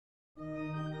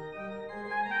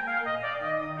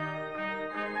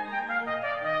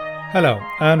Hello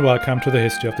and welcome to the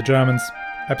History of the Germans,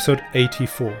 episode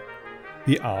 84,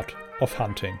 The Art of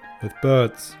Hunting with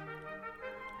Birds.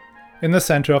 In the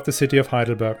center of the city of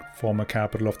Heidelberg, former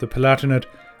capital of the Palatinate,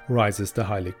 rises the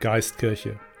Heilig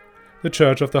Geistkirche, the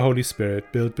Church of the Holy Spirit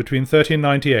built between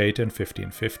 1398 and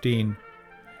 1515.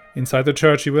 Inside the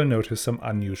church you will notice some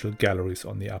unusual galleries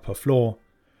on the upper floor.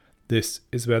 This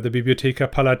is where the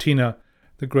Bibliotheca Palatina,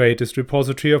 the greatest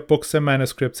repository of books and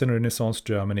manuscripts in Renaissance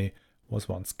Germany, was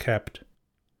once kept.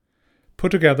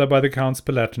 Put together by the Counts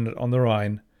Palatinate on the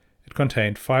Rhine, it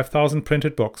contained 5,000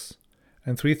 printed books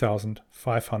and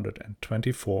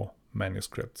 3,524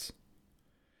 manuscripts.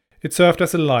 It served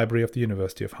as a library of the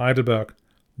University of Heidelberg,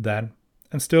 then,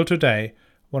 and still today,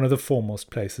 one of the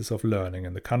foremost places of learning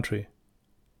in the country.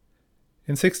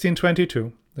 In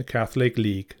 1622, the Catholic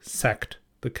League sacked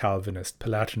the Calvinist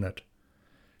Palatinate.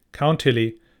 Count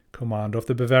Tilly, commander of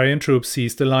the Bavarian troops,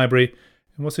 seized the library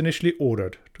and was initially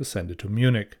ordered to send it to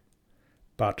Munich.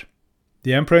 But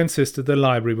the emperor insisted the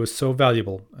library was so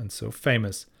valuable and so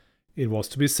famous, it was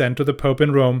to be sent to the Pope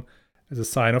in Rome as a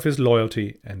sign of his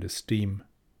loyalty and esteem.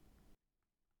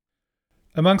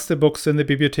 Amongst the books in the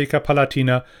Bibliotheca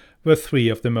Palatina were three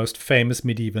of the most famous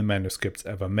medieval manuscripts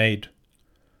ever made.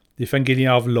 The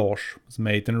Evangelia of Lorsch was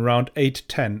made in around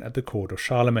 810 at the court of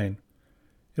Charlemagne.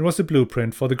 It was a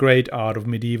blueprint for the great art of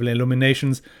medieval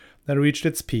illuminations that reached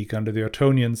its peak under the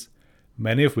Ottonians,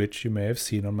 many of which you may have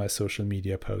seen on my social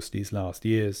media posts these last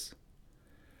years.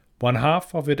 One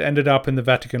half of it ended up in the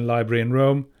Vatican Library in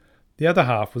Rome, the other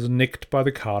half was nicked by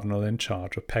the cardinal in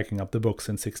charge of packing up the books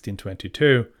in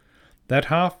 1622. That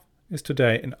half is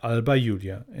today in Alba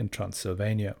Iulia in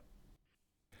Transylvania.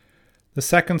 The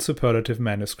second superlative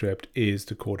manuscript is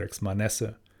the Codex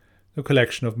Manesse, a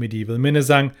collection of medieval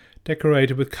Minnesang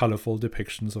decorated with colorful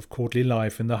depictions of courtly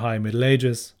life in the High Middle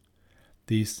Ages.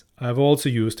 These I have also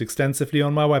used extensively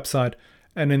on my website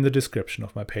and in the description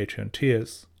of my Patreon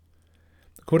tiers.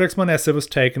 The Codex Manesse was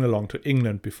taken along to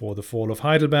England before the fall of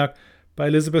Heidelberg by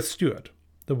Elizabeth Stuart,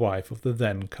 the wife of the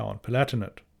then Count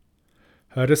Palatinate.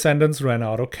 Her descendants ran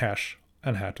out of cash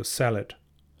and had to sell it.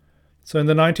 So in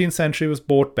the 19th century it was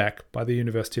bought back by the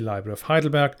University Library of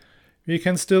Heidelberg, where you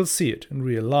can still see it in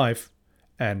real life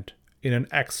and in an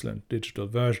excellent digital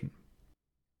version.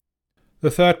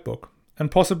 The third book, and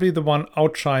possibly the one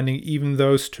outshining even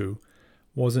those two,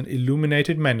 was an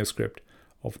illuminated manuscript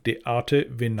of De Arte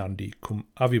Venandi cum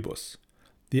Avibus,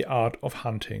 The Art of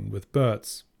Hunting with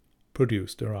Birds,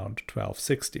 produced around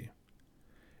 1260.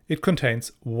 It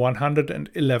contains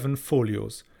 111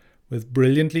 folios with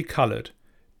brilliantly colored,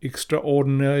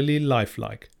 extraordinarily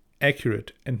lifelike,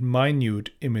 accurate and minute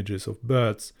images of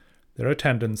birds, their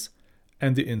attendants,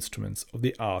 and the instruments of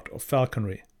the art of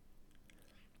falconry.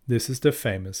 This is the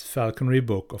famous Falconry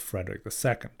Book of Frederick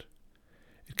II.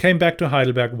 It came back to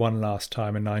Heidelberg one last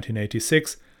time in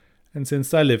 1986, and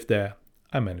since I lived there,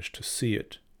 I managed to see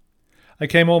it. I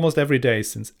came almost every day,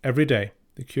 since every day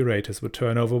the curators would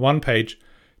turn over one page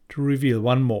to reveal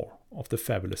one more of the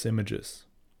fabulous images.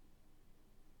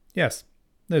 Yes,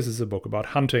 this is a book about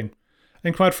hunting,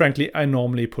 and quite frankly, I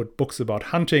normally put books about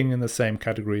hunting in the same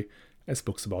category as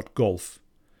books about golf.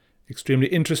 Extremely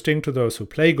interesting to those who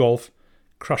play golf,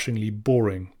 crushingly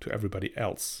boring to everybody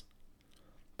else.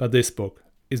 But this book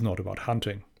is not about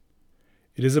hunting.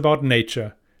 It is about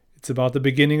nature, it's about the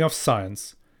beginning of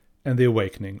science and the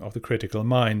awakening of the critical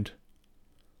mind.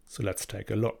 So let's take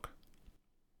a look.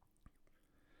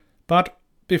 But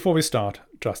before we start,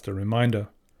 just a reminder.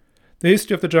 The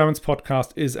History of the Germans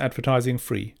podcast is advertising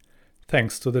free,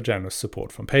 thanks to the generous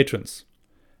support from patrons.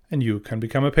 And you can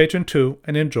become a patron too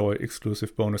and enjoy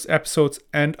exclusive bonus episodes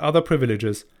and other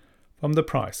privileges from the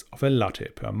price of a latte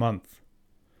per month.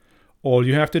 All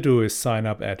you have to do is sign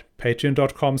up at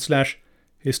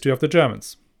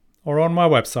patreon.com/historyofthegermans or on my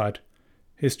website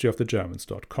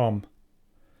historyofthegermans.com.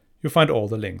 You'll find all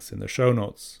the links in the show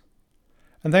notes.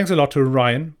 And thanks a lot to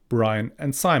Ryan, Brian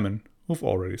and Simon who've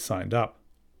already signed up.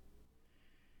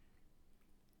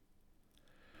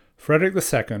 Frederick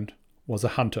II was a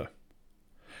hunter.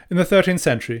 In the 13th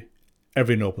century,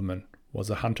 every nobleman was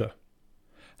a hunter.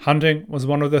 Hunting was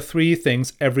one of the three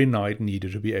things every knight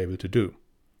needed to be able to do: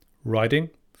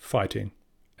 riding, fighting,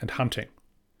 and hunting.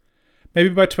 Maybe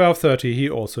by 1230 he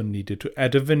also needed to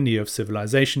add a veneer of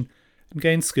civilization and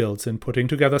gain skills in putting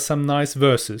together some nice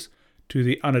verses to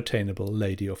the unattainable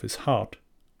lady of his heart.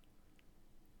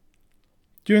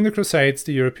 During the Crusades,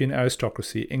 the European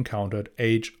aristocracy encountered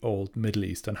age-old Middle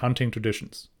Eastern hunting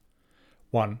traditions.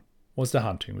 One was the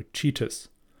hunting with cheetahs,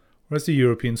 or as the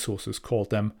European sources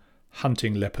called them,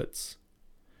 hunting leopards.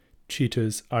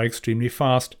 Cheetahs are extremely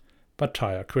fast, but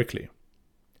tire quickly.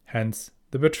 Hence,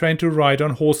 they were trained to ride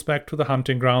on horseback to the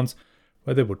hunting grounds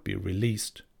where they would be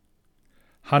released.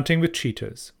 Hunting with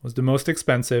cheetahs was the most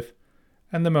expensive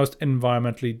and the most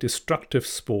environmentally destructive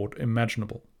sport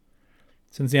imaginable,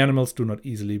 since the animals do not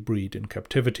easily breed in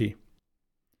captivity.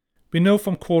 We know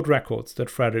from court records that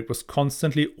Frederick was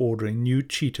constantly ordering new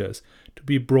cheetahs to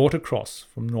be brought across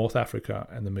from North Africa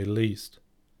and the Middle East.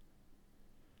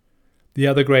 The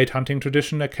other great hunting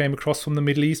tradition that came across from the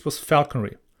Middle East was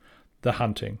falconry, the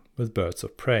hunting with birds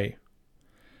of prey.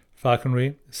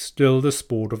 Falconry is still the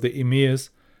sport of the emirs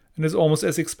and is almost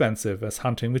as expensive as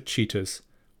hunting with cheetahs,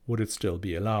 would it still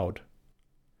be allowed.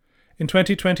 In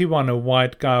 2021, a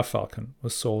white Gaia falcon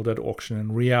was sold at auction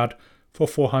in Riyadh for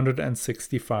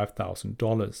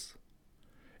 $465,000.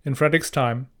 In Frederick's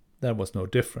time, that was no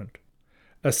different.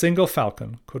 A single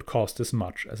falcon could cost as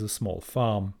much as a small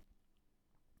farm.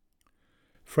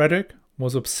 Frederick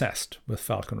was obsessed with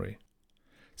falconry.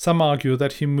 Some argue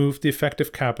that he moved the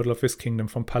effective capital of his kingdom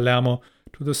from Palermo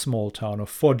to the small town of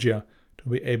Foggia to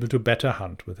be able to better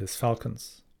hunt with his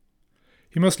falcons.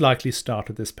 He most likely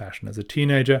started this passion as a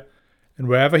teenager, and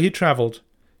wherever he traveled,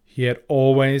 he had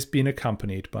always been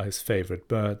accompanied by his favorite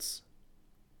birds.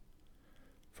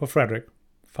 For Frederick,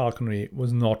 falconry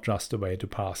was not just a way to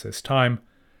pass his time,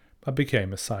 but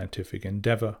became a scientific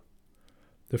endeavor.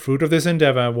 The fruit of this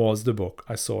endeavor was the book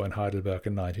I saw in Heidelberg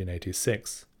in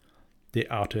 1986, De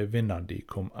Arte Venandi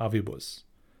cum Avibus,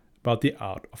 about the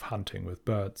art of hunting with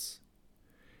birds.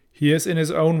 Here's in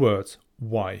his own words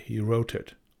why he wrote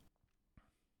it.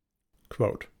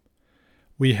 Quote,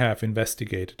 "We have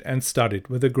investigated and studied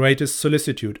with the greatest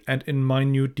solicitude and in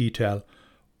minute detail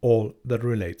all that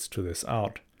relates to this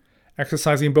art,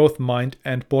 exercising both mind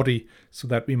and body so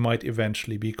that we might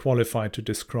eventually be qualified to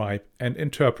describe and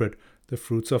interpret the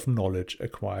fruits of knowledge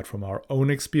acquired from our own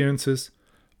experiences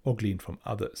or gleaned from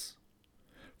others.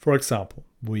 For example,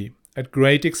 we, at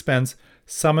great expense,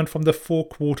 summoned from the 4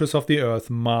 quarters of the earth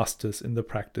masters in the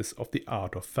practice of the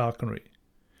art of falconry.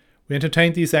 We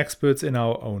entertained these experts in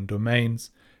our own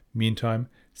domains, meantime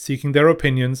seeking their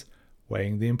opinions,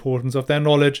 weighing the importance of their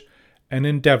knowledge, and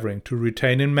endeavoring to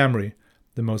retain in memory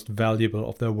the most valuable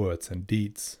of their words and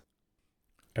deeds.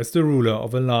 As the ruler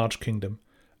of a large kingdom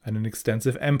and an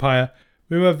extensive empire,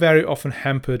 we were very often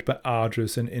hampered by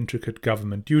arduous and intricate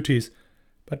government duties,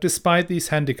 but despite these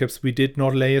handicaps we did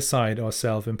not lay aside our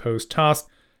self-imposed task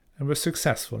and were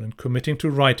successful in committing to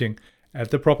writing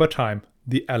at the proper time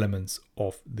the elements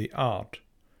of the art."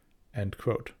 End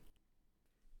quote.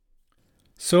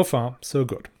 So far, so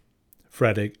good.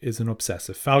 Frederick is an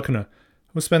obsessive falconer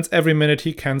who spends every minute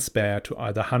he can spare to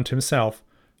either hunt himself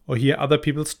or hear other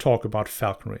people's talk about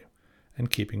falconry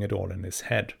and keeping it all in his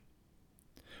head.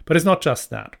 But it's not just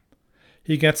that.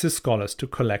 He gets his scholars to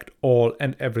collect all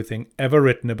and everything ever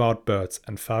written about birds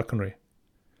and falconry.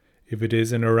 If it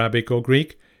is in Arabic or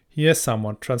Greek, he has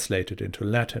somewhat translated into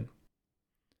Latin.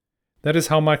 That is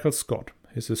how Michael Scott,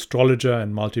 his astrologer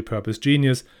and multi-purpose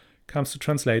genius, comes to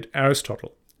translate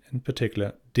Aristotle, in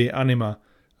particular De Anima,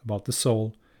 about the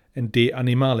soul, and De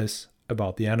Animalis,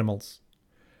 about the animals.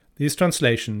 These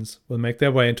translations will make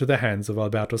their way into the hands of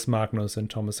Albertus Magnus and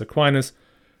Thomas Aquinas,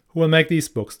 who will make these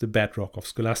books the bedrock of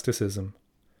scholasticism.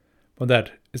 But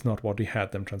that is not what he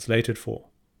had them translated for.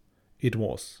 It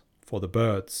was for the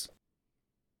birds.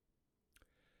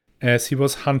 As he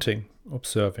was hunting,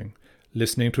 observing,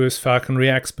 listening to his falconry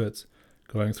experts,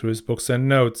 going through his books and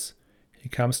notes, he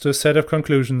comes to a set of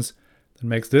conclusions that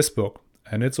makes this book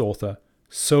and its author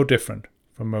so different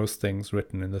from most things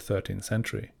written in the 13th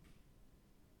century.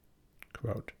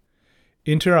 Quote,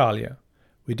 "Inter alia,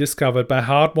 we discovered by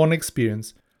hard-won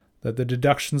experience that the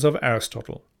deductions of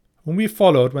Aristotle, whom we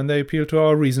followed when they appealed to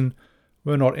our reason,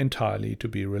 were not entirely to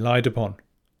be relied upon,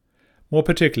 more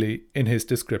particularly in his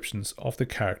descriptions of the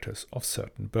characters of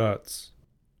certain birds.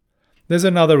 There's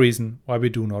another reason why we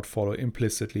do not follow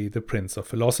implicitly the Prince of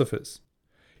Philosophers.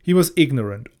 He was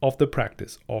ignorant of the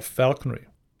practice of falconry,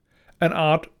 an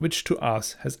art which to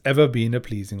us has ever been a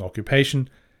pleasing occupation,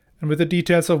 and with the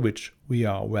details of which we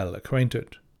are well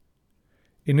acquainted.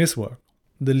 In his work,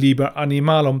 the Liber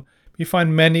Animalum, we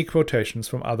find many quotations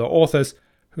from other authors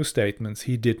whose statements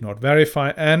he did not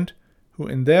verify and who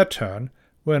in their turn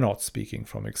were not speaking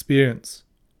from experience.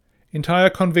 Entire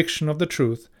conviction of the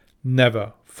truth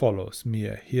never follows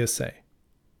mere hearsay."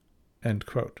 End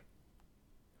quote.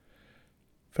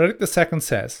 Frederick II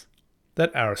says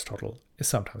that Aristotle is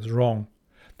sometimes wrong,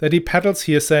 that he peddles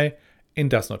hearsay and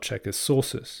does not check his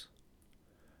sources.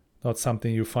 Not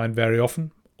something you find very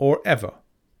often or ever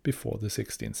before the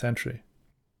 16th century.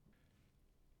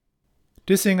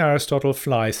 Dissing Aristotle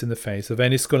flies in the face of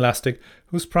any scholastic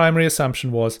whose primary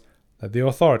assumption was that the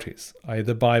authorities, i.e.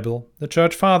 the Bible, the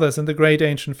Church Fathers and the great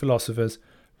ancient philosophers,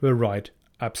 were right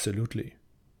absolutely.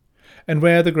 And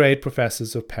where the great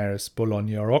professors of Paris,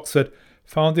 Bologna or Oxford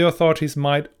found the authorities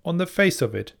might, on the face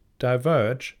of it,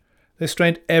 diverge, they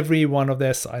strained every one of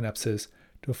their synapses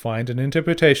to find an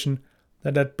interpretation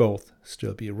that let both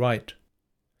still be right.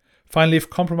 Finally, if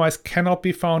compromise cannot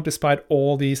be found despite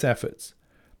all these efforts,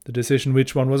 the decision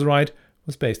which one was right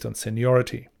was based on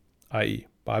seniority, i.e.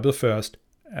 Bible first,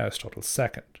 Aristotle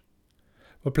second.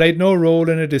 What played no role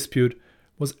in a dispute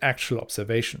was actual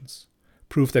observations,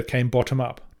 proof that came bottom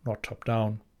up, not top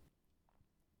down.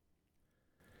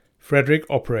 Frederick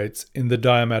operates in the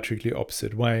diametrically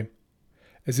opposite way.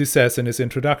 As he says in his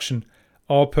introduction,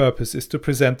 our purpose is to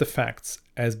present the facts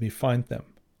as we find them.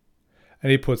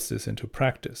 And he puts this into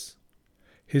practice.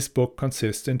 His book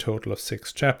consists in total of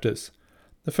 6 chapters.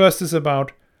 The first is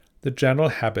about the general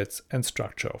habits and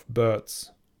structure of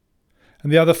birds.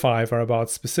 And the other 5 are about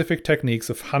specific techniques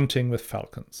of hunting with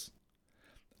falcons.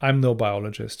 I'm no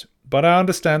biologist, but I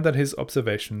understand that his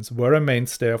observations were a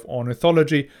mainstay of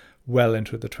ornithology well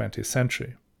into the 20th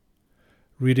century.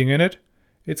 Reading in it,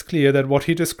 it's clear that what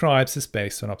he describes is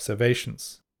based on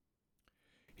observations.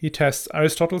 He tests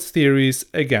Aristotle's theories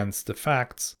against the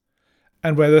facts,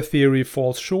 and where the theory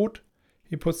falls short,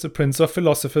 he puts the prince of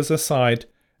philosophers aside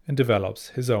and develops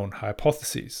his own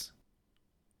hypotheses.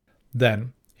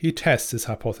 Then he tests his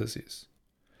hypotheses.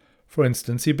 For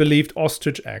instance, he believed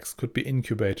ostrich eggs could be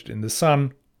incubated in the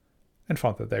sun, and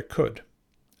found that they could,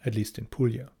 at least in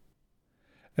Puglia.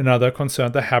 Another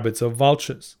concerned the habits of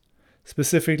vultures,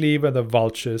 specifically whether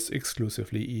vultures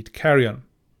exclusively eat carrion.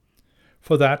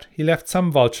 For that, he left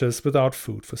some vultures without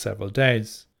food for several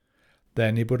days.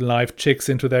 Then he put live chicks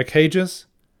into their cages,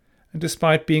 and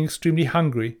despite being extremely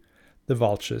hungry, the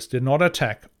vultures did not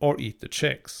attack or eat the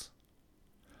chicks.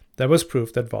 There was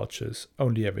proof that vultures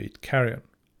only ever eat carrion.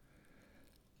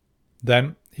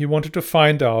 Then he wanted to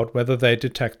find out whether they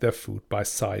detect their food by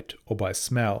sight or by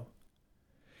smell.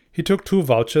 He took 2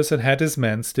 vultures and had his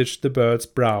men stitch the bird's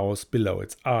brows below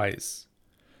its eyes.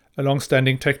 A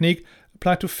long-standing technique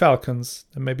applied to falcons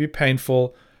that may be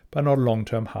painful but not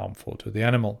long-term harmful to the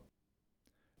animal.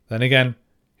 Then again,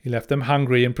 he left them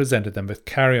hungry and presented them with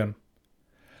carrion.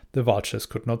 The vultures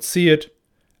could not see it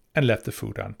and left the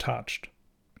food untouched,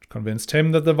 which convinced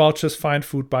him that the vultures find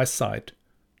food by sight,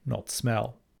 not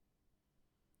smell.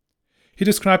 He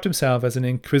described himself as an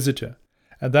inquisitor,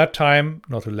 at that time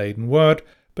not a laden word,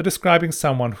 but describing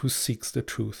someone who seeks the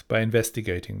truth by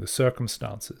investigating the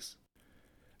circumstances.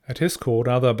 At his court,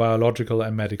 other biological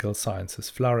and medical sciences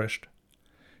flourished.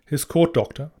 His court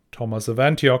doctor, Thomas of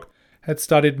Antioch, had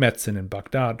studied medicine in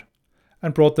Baghdad,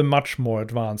 and brought the much more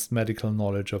advanced medical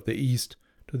knowledge of the East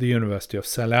to the University of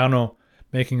Salerno,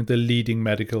 making it the leading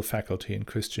medical faculty in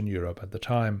Christian Europe at the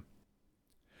time.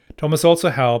 Thomas also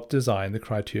helped design the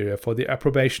criteria for the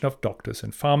approbation of doctors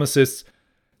and pharmacists,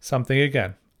 something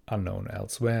again unknown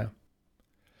elsewhere.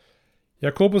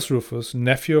 Jacobus Rufus,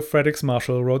 nephew of Frederick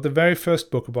Marshall, wrote the very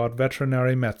first book about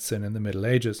veterinary medicine in the Middle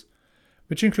Ages,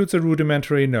 which includes a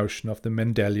rudimentary notion of the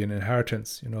Mendelian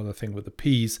inheritance, the thing with the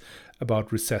P's,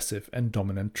 about recessive and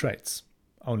dominant traits,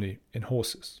 only in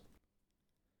horses.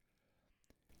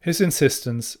 His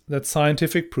insistence that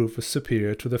scientific proof is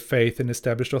superior to the faith in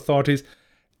established authorities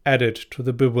added to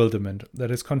the bewilderment that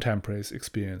his contemporaries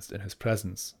experienced in his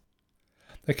presence.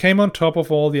 They came on top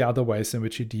of all the other ways in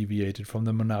which he deviated from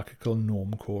the monarchical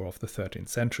norm core of the 13th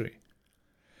century.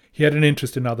 He had an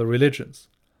interest in other religions.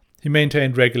 He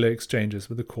maintained regular exchanges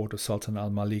with the court of Sultan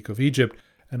al-Malik of Egypt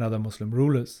and other Muslim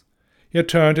rulers. He had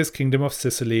turned his kingdom of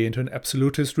Sicily into an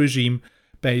absolutist regime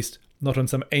based not on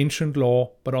some ancient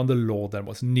law, but on the law that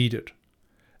was needed.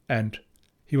 And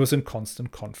he was in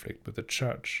constant conflict with the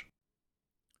church.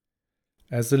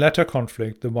 As the latter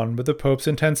conflict, the one with the popes,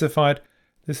 intensified,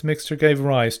 this mixture gave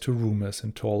rise to rumors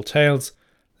and tall tales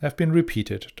that have been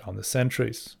repeated down the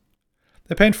centuries.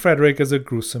 They paint Frederick as a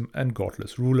gruesome and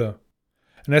godless ruler.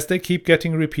 And as they keep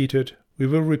getting repeated, we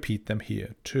will repeat them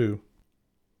here too.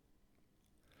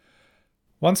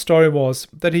 One story was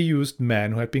that he used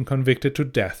men who had been convicted to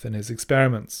death in his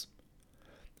experiments.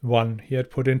 One he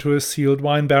had put into a sealed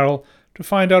wine barrel to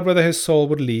find out whether his soul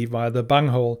would leave via the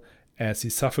bunghole as he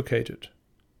suffocated.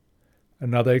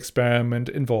 Another experiment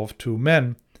involved 2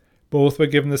 men. Both were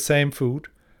given the same food,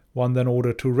 one then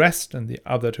ordered to rest and the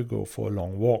other to go for a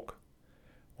long walk.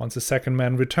 Once the second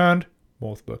man returned,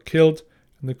 both were killed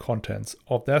and the contents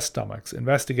of their stomachs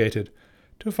investigated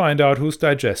to find out whose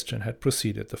digestion had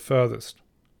proceeded the furthest.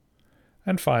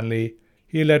 And finally,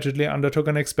 he allegedly undertook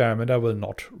an experiment I will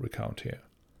not recount here.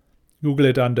 Google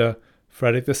it under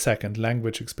Frederick II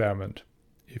language experiment,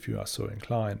 if you are so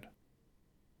inclined.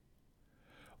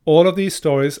 All of these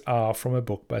stories are from a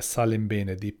book by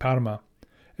Salimbene di Parma,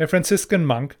 a Franciscan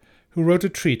monk who wrote a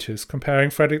treatise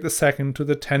comparing Frederick II to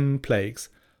the 10 plagues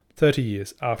 30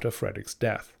 years after Frederick's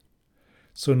death.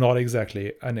 So not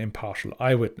exactly an impartial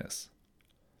eyewitness.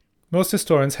 Most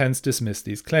historians hence dismiss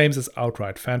these claims as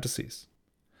outright fantasies.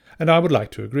 And I would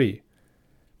like to agree.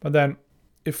 But then,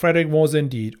 if Frederick was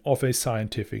indeed of a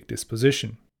scientific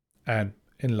disposition, and,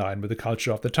 in line with the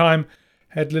culture of the time,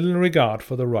 had little regard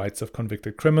for the rights of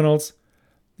convicted criminals,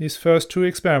 these first 2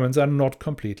 experiments are not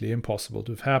completely impossible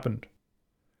to have happened.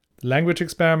 The language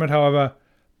experiment, however,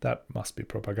 that must be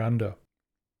propaganda.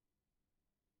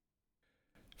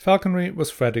 Falconry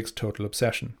was Frederick's total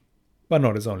obsession, but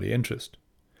not his only interest.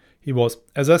 He was,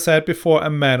 as I said before, a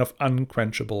man of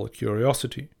unquenchable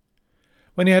curiosity.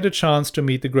 When he had a chance to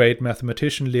meet the great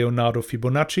mathematician Leonardo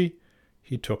Fibonacci,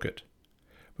 he took it.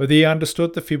 Whether he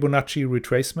understood the Fibonacci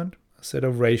retracement, a set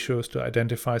of ratios to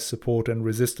identify support and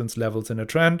resistance levels in a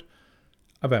trend,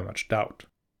 I very much doubt.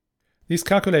 These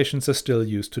calculations are still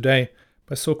used today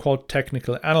by so-called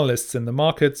technical analysts in the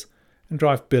markets and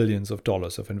drive billions of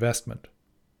dollars of investment.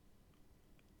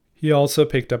 He also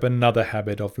picked up another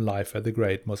habit of life at the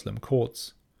great Muslim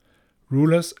courts.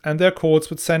 Rulers and their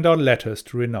courts would send out letters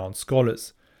to renowned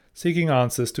scholars, seeking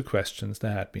answers to questions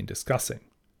they had been discussing.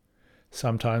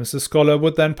 Sometimes the scholar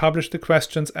would then publish the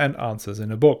questions and answers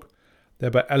in a book,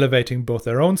 thereby elevating both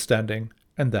their own standing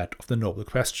and that of the noble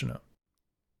questioner.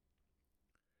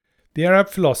 The Arab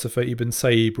philosopher Ibn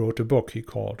Sayyib wrote a book he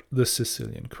called The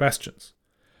Sicilian Questions,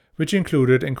 which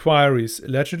included inquiries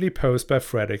allegedly posed by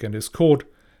Frederick and his court,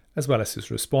 as well as his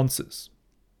responses.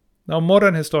 Now,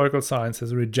 modern historical science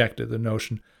has rejected the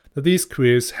notion that these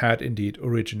queries had indeed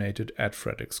originated at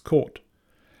Frederick's court.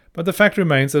 But the fact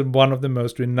remains that one of the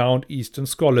most renowned Eastern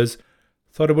scholars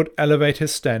thought it would elevate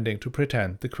his standing to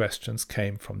pretend the questions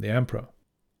came from the emperor.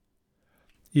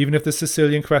 Even if the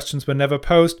Sicilian questions were never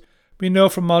posed, we know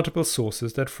from multiple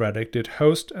sources that Frederick did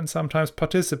host and sometimes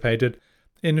participated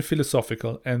in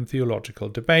philosophical and theological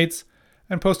debates,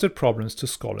 and posted problems to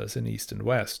scholars in East and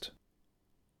West.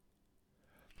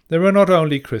 There were not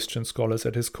only Christian scholars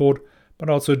at his court, but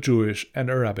also Jewish and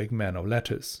Arabic men of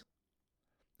letters.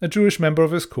 A Jewish member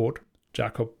of his court,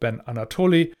 Jacob ben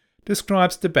Anatoli,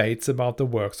 describes debates about the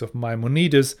works of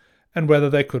Maimonides and whether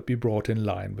they could be brought in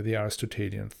line with the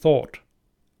Aristotelian thought.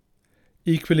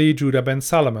 Equally, Judah ben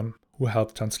Salomon, who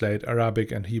helped translate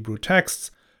Arabic and Hebrew texts,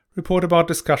 report about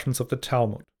discussions of the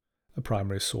Talmud, a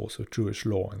primary source of Jewish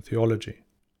law and theology.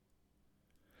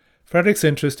 Frederick's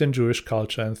interest in Jewish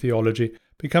culture and theology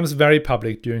becomes very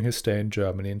public during his stay in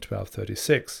Germany in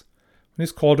 1236, when he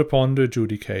is called upon to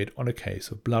adjudicate on a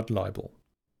case of blood libel.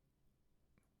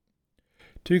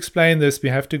 To explain this, we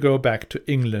have to go back to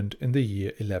England in the year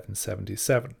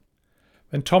 1177,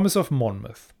 when Thomas of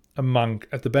Monmouth, a monk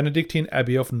at the Benedictine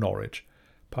Abbey of Norwich,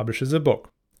 publishes a book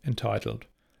entitled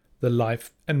The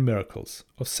Life and Miracles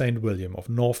of St. William of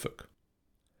Norfolk.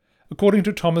 According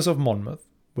to Thomas of Monmouth,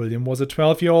 William was a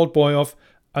 12-year-old boy of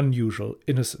unusual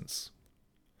innocence.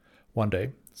 One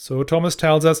day, so Thomas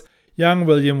tells us, young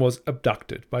William was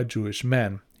abducted by Jewish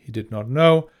men he did not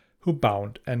know, who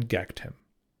bound and gagged him.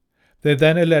 They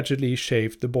then allegedly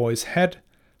shaved the boy's head,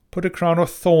 put a crown of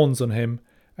thorns on him,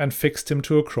 and fixed him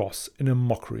to a cross in a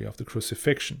mockery of the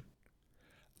crucifixion.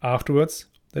 Afterwards,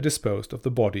 they disposed of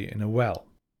the body in a well.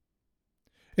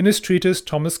 In his treatise,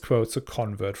 Thomas quotes a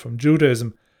convert from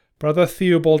Judaism, Brother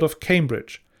Theobald of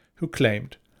Cambridge, who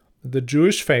claimed that the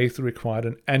Jewish faith required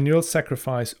an annual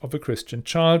sacrifice of a Christian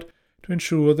child to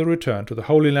ensure the return to the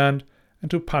Holy Land and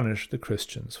to punish the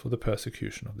Christians for the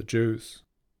persecution of the Jews.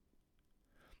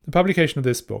 The publication of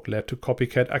this book led to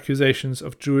copycat accusations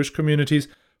of Jewish communities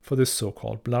for this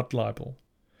so-called blood libel.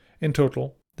 In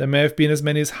total, there may have been as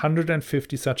many as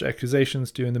 150 such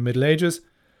accusations during the Middle Ages,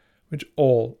 which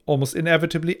all almost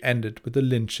inevitably ended with the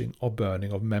lynching or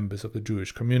burning of members of the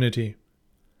Jewish community.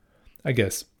 I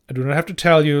guess I do not have to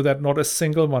tell you that not a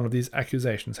single one of these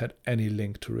accusations had any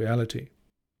link to reality.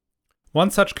 One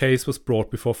such case was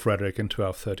brought before Frederick in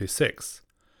 1236.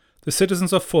 The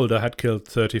citizens of Fulda had killed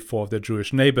 34 of their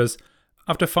Jewish neighbors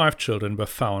after 5 children were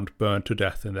found burned to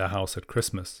death in their house at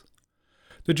Christmas.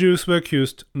 The Jews were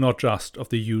accused not just of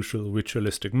the usual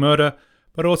ritualistic murder,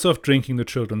 but also of drinking the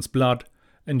children's blood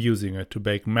and using it to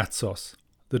bake matzos,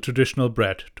 the traditional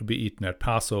bread to be eaten at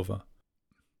Passover.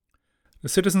 The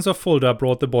citizens of Fulda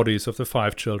brought the bodies of the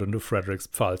 5 children to Frederick's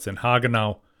Pfalz in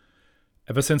Hagenau.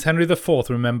 Ever since Henry IV,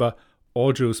 remember,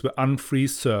 all Jews were unfree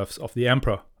serfs of the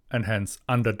emperor, and hence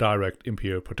under direct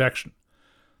imperial protection.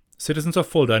 Citizens of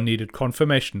Fulda needed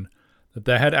confirmation that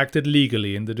they had acted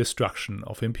legally in the destruction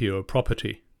of imperial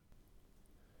property.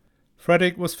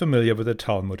 Frederick was familiar with the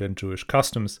Talmud and Jewish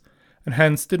customs, and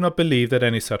hence did not believe that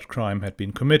any such crime had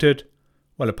been committed,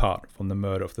 well, apart from the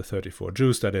murder of the 34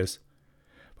 Jews, that is.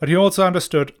 But he also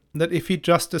understood that if he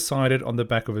just decided on the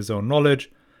back of his own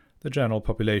knowledge, the general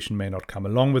population may not come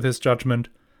along with his judgment,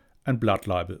 and blood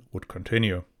libel would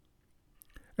continue.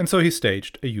 And so he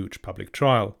staged a huge public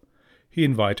trial. He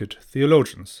invited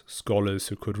theologians, scholars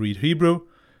who could read Hebrew,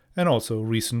 and also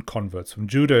recent converts from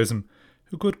Judaism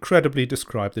who could credibly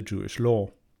describe the Jewish law.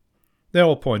 They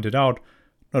all pointed out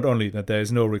not only that there is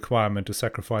no requirement to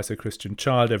sacrifice a Christian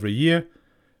child every year,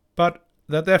 but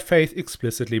that their faith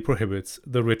explicitly prohibits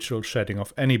the ritual shedding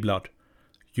of any blood,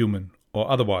 human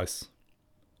or otherwise.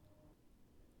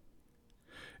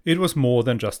 It was more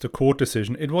than just a court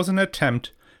decision, it was an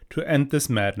attempt to end this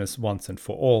madness once and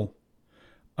for all.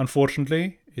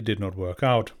 Unfortunately, it did not work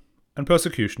out, and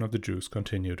persecution of the Jews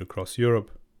continued across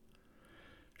Europe.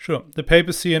 Sure, the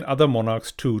papacy and other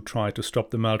monarchs too tried to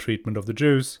stop the maltreatment of the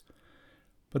Jews,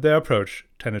 but their approach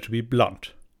tended to be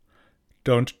blunt.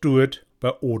 Don't do it by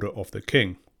order of the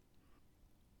king.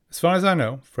 As far as I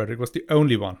know, Frederick was the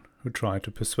only one who tried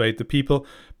to persuade the people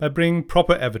by bringing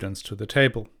proper evidence to the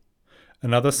table.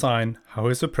 Another sign how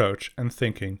his approach and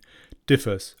thinking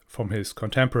differs from his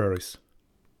contemporaries.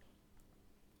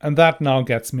 And that now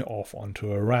gets me off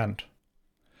onto a rant.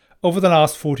 Over the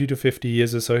last 40 to 50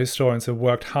 years or so, historians have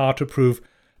worked hard to prove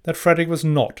that Frederick was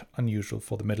not unusual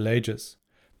for the Middle Ages.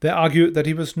 They argue that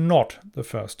he was not the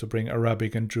first to bring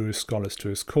Arabic and Jewish scholars to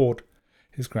his court.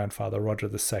 His grandfather Roger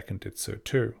II did so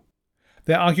too.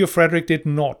 They argue Frederick did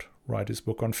not write his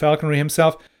book on falconry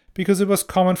himself because it was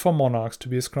common for monarchs to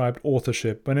be ascribed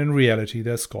authorship when in reality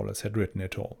their scholars had written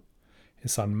it all.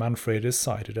 His son Manfred is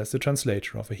cited as the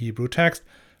translator of a Hebrew text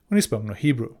when he spoke no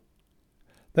Hebrew.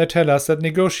 They tell us that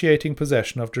negotiating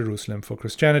possession of Jerusalem for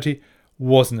Christianity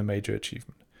wasn't a major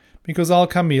achievement, because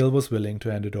Al-Kamil was willing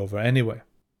to hand it over anyway.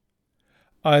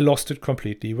 I lost it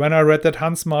completely when I read that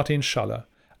Hans Martin Schaller,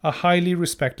 a highly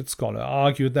respected scholar,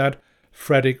 argued that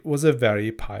Frederick was a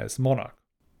very pious monarch,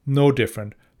 no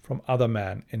different from other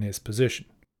men in his position.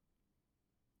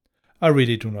 I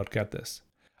really do not get this.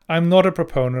 I am not a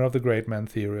proponent of the great man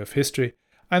theory of history.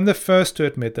 I am the first to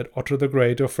admit that Otto the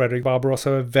Great or Frederick Barbarossa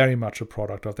were very much a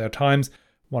product of their times.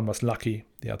 One was lucky,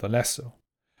 the other less so.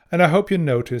 And I hope you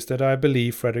notice that I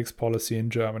believe Frederick's policy in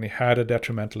Germany had a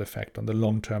detrimental effect on the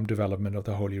long-term development of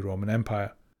the Holy Roman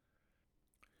Empire.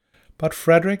 But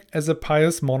Frederick as a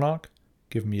pious monarch?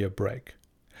 Give me a break.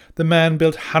 The man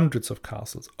built hundreds of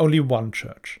castles, only one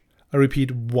church. I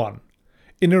repeat, one.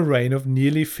 In a reign of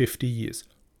nearly 50 years.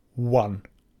 One.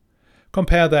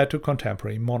 Compare that to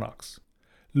contemporary monarchs.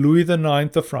 Louis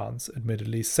IX of France,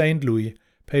 admittedly Saint Louis,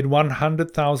 paid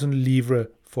 100,000 livres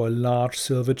for a large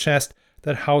silver chest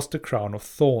that housed the crown of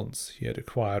thorns he had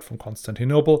acquired from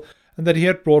Constantinople and that he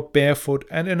had brought barefoot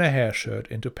and in a hair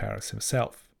shirt into Paris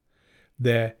himself.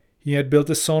 There he had built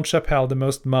the Sainte-Chapelle, the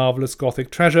most marvellous Gothic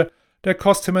treasure, that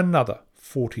cost him another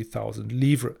 40,000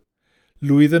 livres.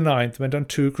 Louis IX went on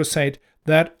 2 crusades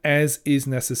that, as is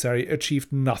necessary,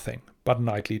 achieved nothing but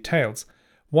knightly tales,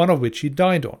 one of which he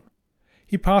died on.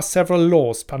 He passed several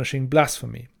laws punishing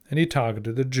blasphemy, and he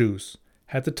targeted the Jews,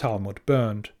 had the Talmud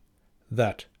burned.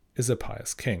 That is a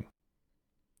pious king.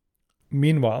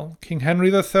 Meanwhile, King Henry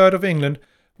III of England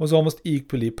was almost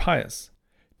equally pious,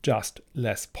 just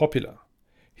less popular.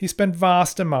 He spent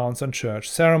vast amounts on church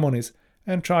ceremonies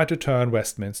and tried to turn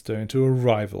Westminster into a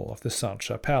rival of the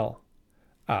Sainte-Chapelle.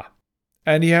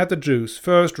 And he had the Jews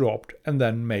first robbed and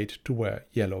then made to wear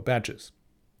yellow badges.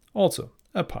 Also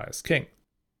a pious king.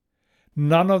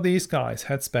 None of these guys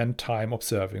had spent time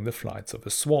observing the flights of a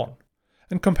swan,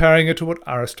 and comparing it to what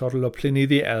Aristotle or Pliny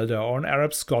the Elder or an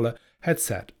Arab scholar had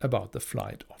said about the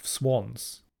flight of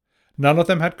swans. None of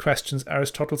them had questioned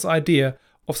Aristotle's idea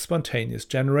of spontaneous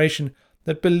generation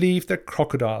that believed that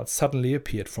crocodiles suddenly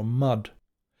appeared from mud.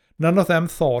 None of them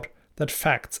thought that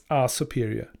facts are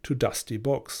superior to dusty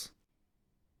books.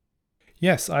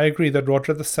 Yes, I agree that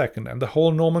Roger II and the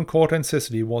whole Norman court in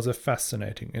Sicily was a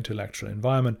fascinating intellectual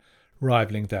environment,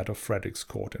 rivaling that of Frederick's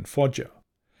court in Foggia.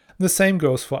 The same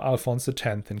goes for Alphonse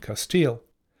X in Castile.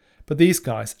 But these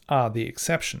guys are the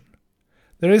exception.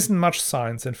 There isn't much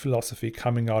science and philosophy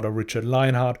coming out of Richard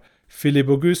Lienhard,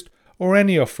 Philippe Auguste, or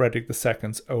any of Frederick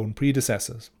II's own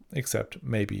predecessors, except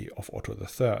maybe of Otto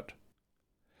III.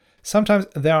 Sometimes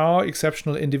there are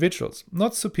exceptional individuals,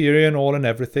 not superior in all and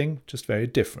everything, just very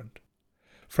different.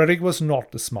 Frederick was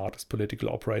not the smartest political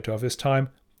operator of his time,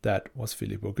 that was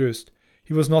Philippe Auguste.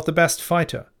 He was not the best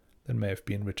fighter, that may have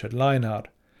been Richard Lienhard.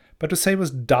 But to say he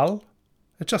was dull?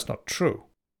 It's just not true.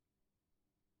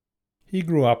 He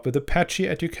grew up with a patchy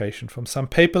education from some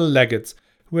papal legates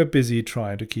who were busy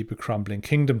trying to keep a crumbling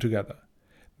kingdom together.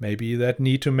 Maybe that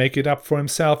need to make it up for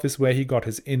himself is where he got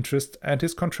his interest and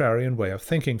his contrarian way of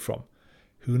thinking from.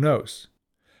 Who knows?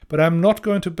 But I'm not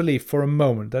going to believe for a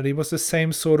moment that he was the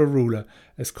same sort of ruler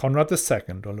as Conrad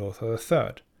II or Lothar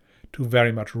III, two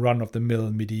very much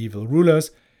run-of-the-mill medieval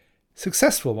rulers,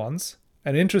 successful ones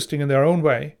and interesting in their own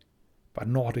way, but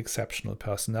not exceptional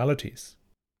personalities.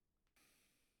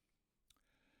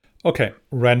 Okay,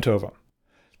 rant over.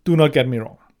 Do not get me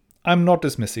wrong. I'm not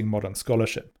dismissing modern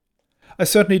scholarship. I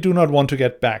certainly do not want to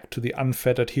get back to the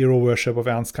unfettered hero worship of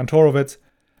Ernst Kantorowicz,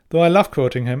 though I love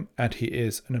quoting him and he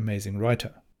is an amazing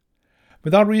writer.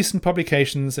 Without recent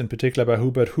publications, in particular by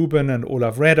Hubert Huben and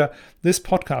Olaf Reder, this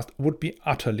podcast would be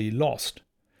utterly lost.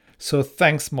 So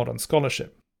thanks, modern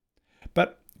scholarship.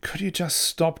 But could you just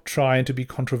stop trying to be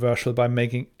controversial by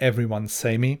making everyone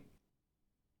samey?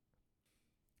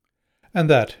 And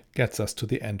that gets us to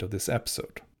the end of this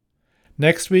episode.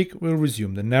 Next week we'll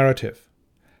resume the narrative.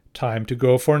 Time to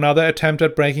go for another attempt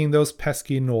at breaking those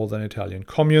pesky northern Italian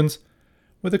communes,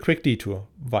 with a quick detour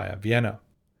via Vienna.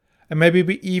 And maybe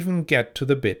we even get to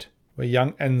the bit where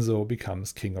young Enzo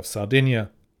becomes King of Sardinia.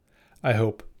 I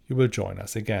hope you will join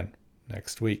us again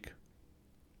next week.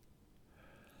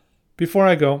 Before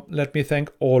I go, let me thank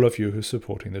all of you who are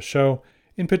supporting the show,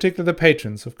 in particular the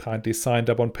patrons who've kindly signed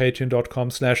up on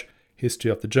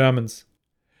patreon.com/historyofthegermans.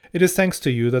 It is thanks to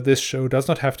you that this show does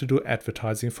not have to do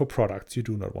advertising for products you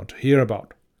do not want to hear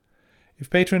about. If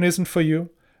Patreon isn't for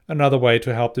you, another way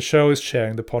to help the show is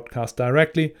sharing the podcast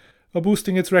directly or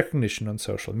boosting its recognition on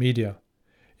social media.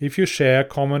 If you share,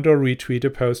 comment or retweet a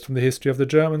post from the History of the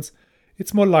Germans,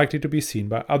 it's more likely to be seen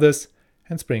by others,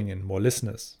 hence bringing in more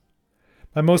listeners.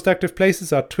 My most active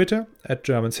places are Twitter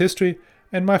 @GermansHistory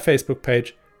and my Facebook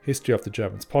page, History of the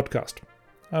Germans Podcast.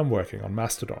 I'm working on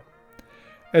Mastodon.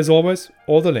 As always,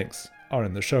 all the links are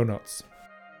in the show notes.